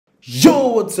Yo,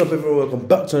 what's up everyone? Welcome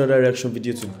back to another reaction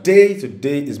video.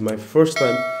 Today is my first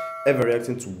time ever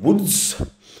reacting to Woodz.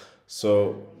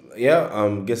 So yeah,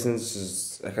 I'm guessing this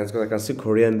is I can see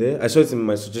Korean there. I saw it in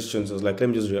my suggestions. I was like, let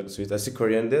me just react to it. I see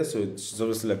Korean there, so it's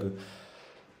obviously like a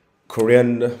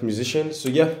Korean musician. So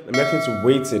yeah, I'm reacting to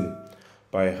Waiting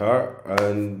by her.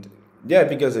 And yeah,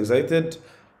 if you guys are excited,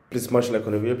 please smash like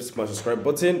on the video, please smash the subscribe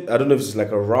button. I don't know if it's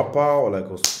like a rapper or like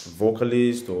a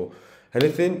vocalist or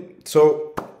anything.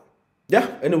 So yeah,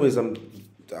 anyways, I'm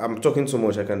talking too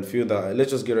much. I can feel that.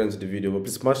 Let's just get right into the video. But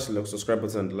please smash the subscribe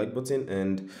button and the like button,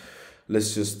 and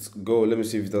let's just go. Let me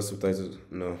see if that's subtitles.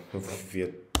 No,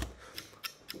 okay,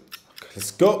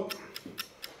 let's go.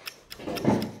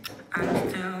 I'm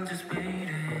still just waiting.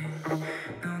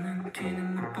 너는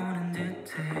뒤는 못 보는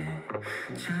듯해.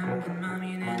 잠든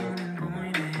맘이 내 눈엔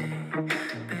보이네.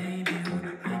 Baby, what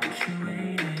makes you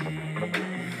waiting?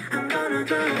 I'm gonna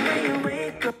throw away your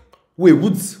wake up. Wait,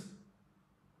 Woodz.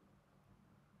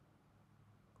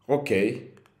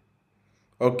 Okay.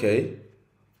 Okay.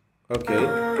 Okay.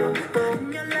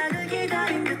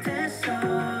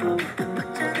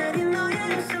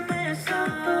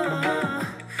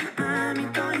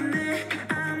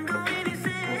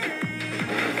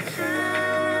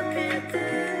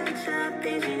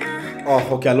 Oh,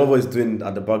 okay. I love what he's doing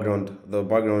at the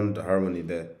background harmony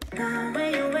there.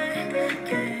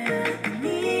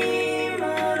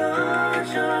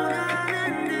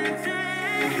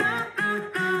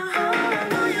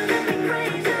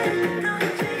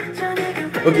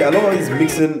 Okay, I love how he's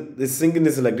mixing, he's singing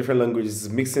this in like different languages,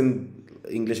 he's mixing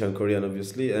English and Korean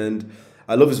obviously, and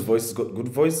I love his voice, he's got good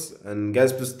voice. And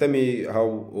guys, please tell me how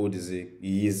old is he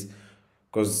is,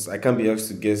 because I can't be asked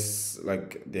to guess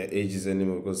like their ages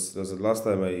anymore, because that was the last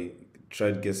time I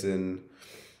tried guessing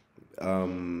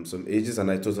some ages and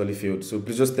I totally failed. So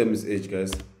please just tell me his age,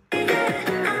 guys.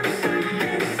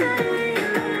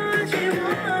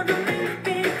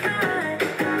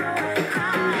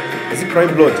 Is he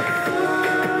crying blood?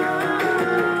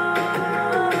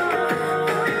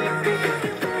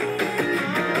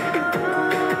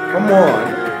 Come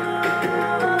on.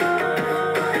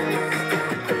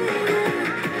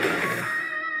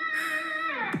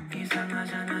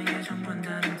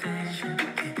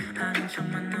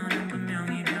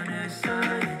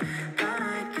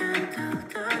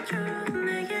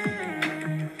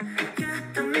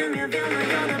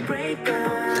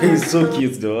 He's so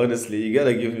cute though, honestly. You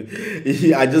gotta give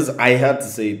me. I had to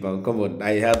say it, man. Come on,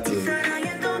 I had to.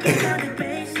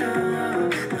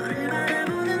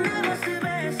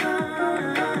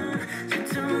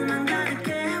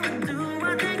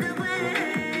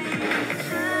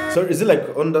 So is it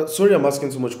like under? Sorry, I'm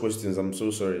asking so much questions. I'm so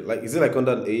sorry. Like, is it like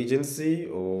under an agency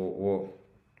or what?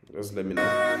 Just let me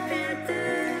know.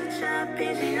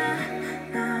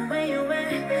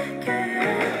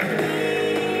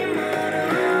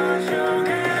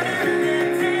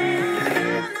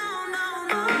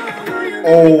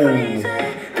 Oh.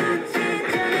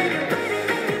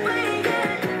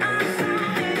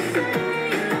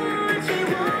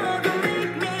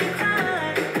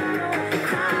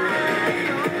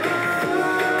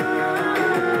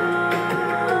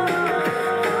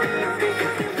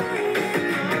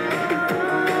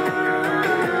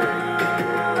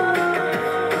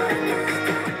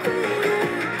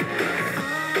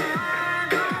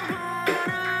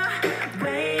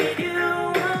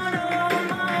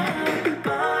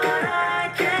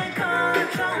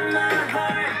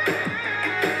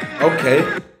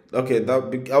 Okay,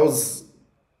 I was,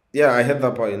 yeah, I heard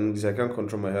that part in English. I can't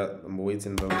control my heart. I'm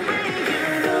waiting though.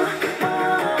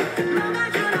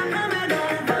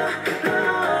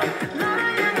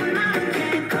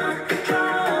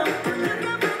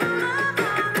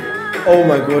 Oh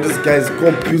my god, this guy's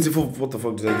got beautiful. What the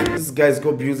fuck did I do? This guy's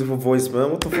got beautiful voice,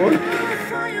 man. What the fuck?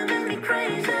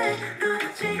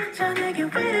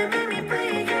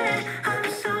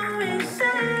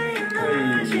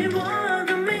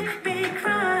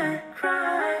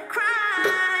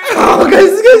 Oh, guys,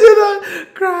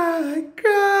 that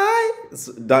cry.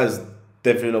 So that is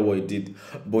definitely not what he did,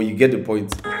 but you get the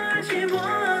point.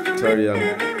 Sorry,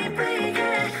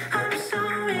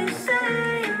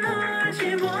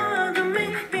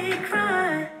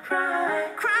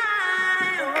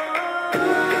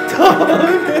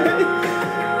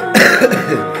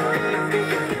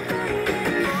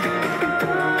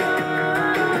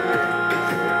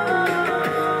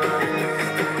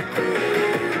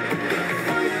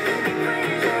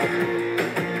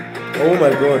 Oh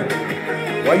my god.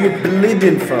 Why are you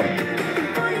bleeding from?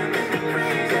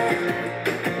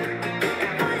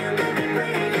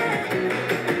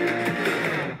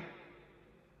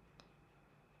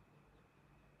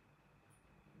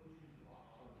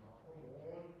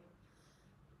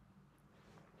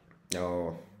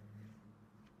 Oh.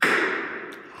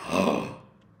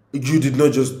 You did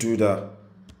not just do that.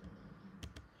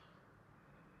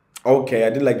 Okay, I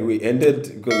didn't like the way it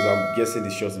ended because I'm guessing he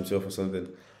shot himself or something.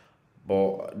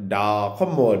 But nah,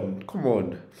 come on, come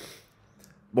on.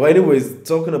 But anyways,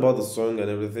 talking about the song and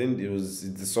everything,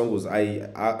 the song was I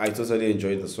totally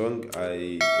enjoyed the song.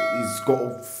 It's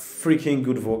got freaking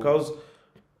good vocals.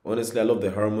 Honestly, I love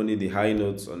the harmony, the high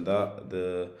notes on that,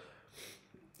 the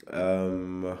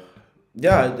um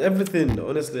yeah, everything.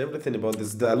 Honestly, everything about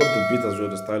this. I love the beat as well,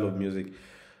 the style of music.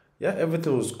 Yeah,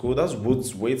 everything was cool. That's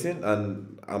Woods waiting,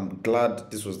 and I'm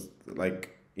glad this was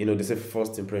like they say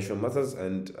first impression matters,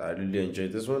 and I really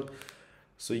enjoyed this one.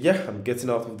 So yeah, I'm getting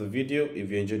out of the video. If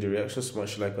you enjoyed the reaction,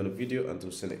 smash like on the video.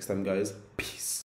 Until see you next time, guys. Peace.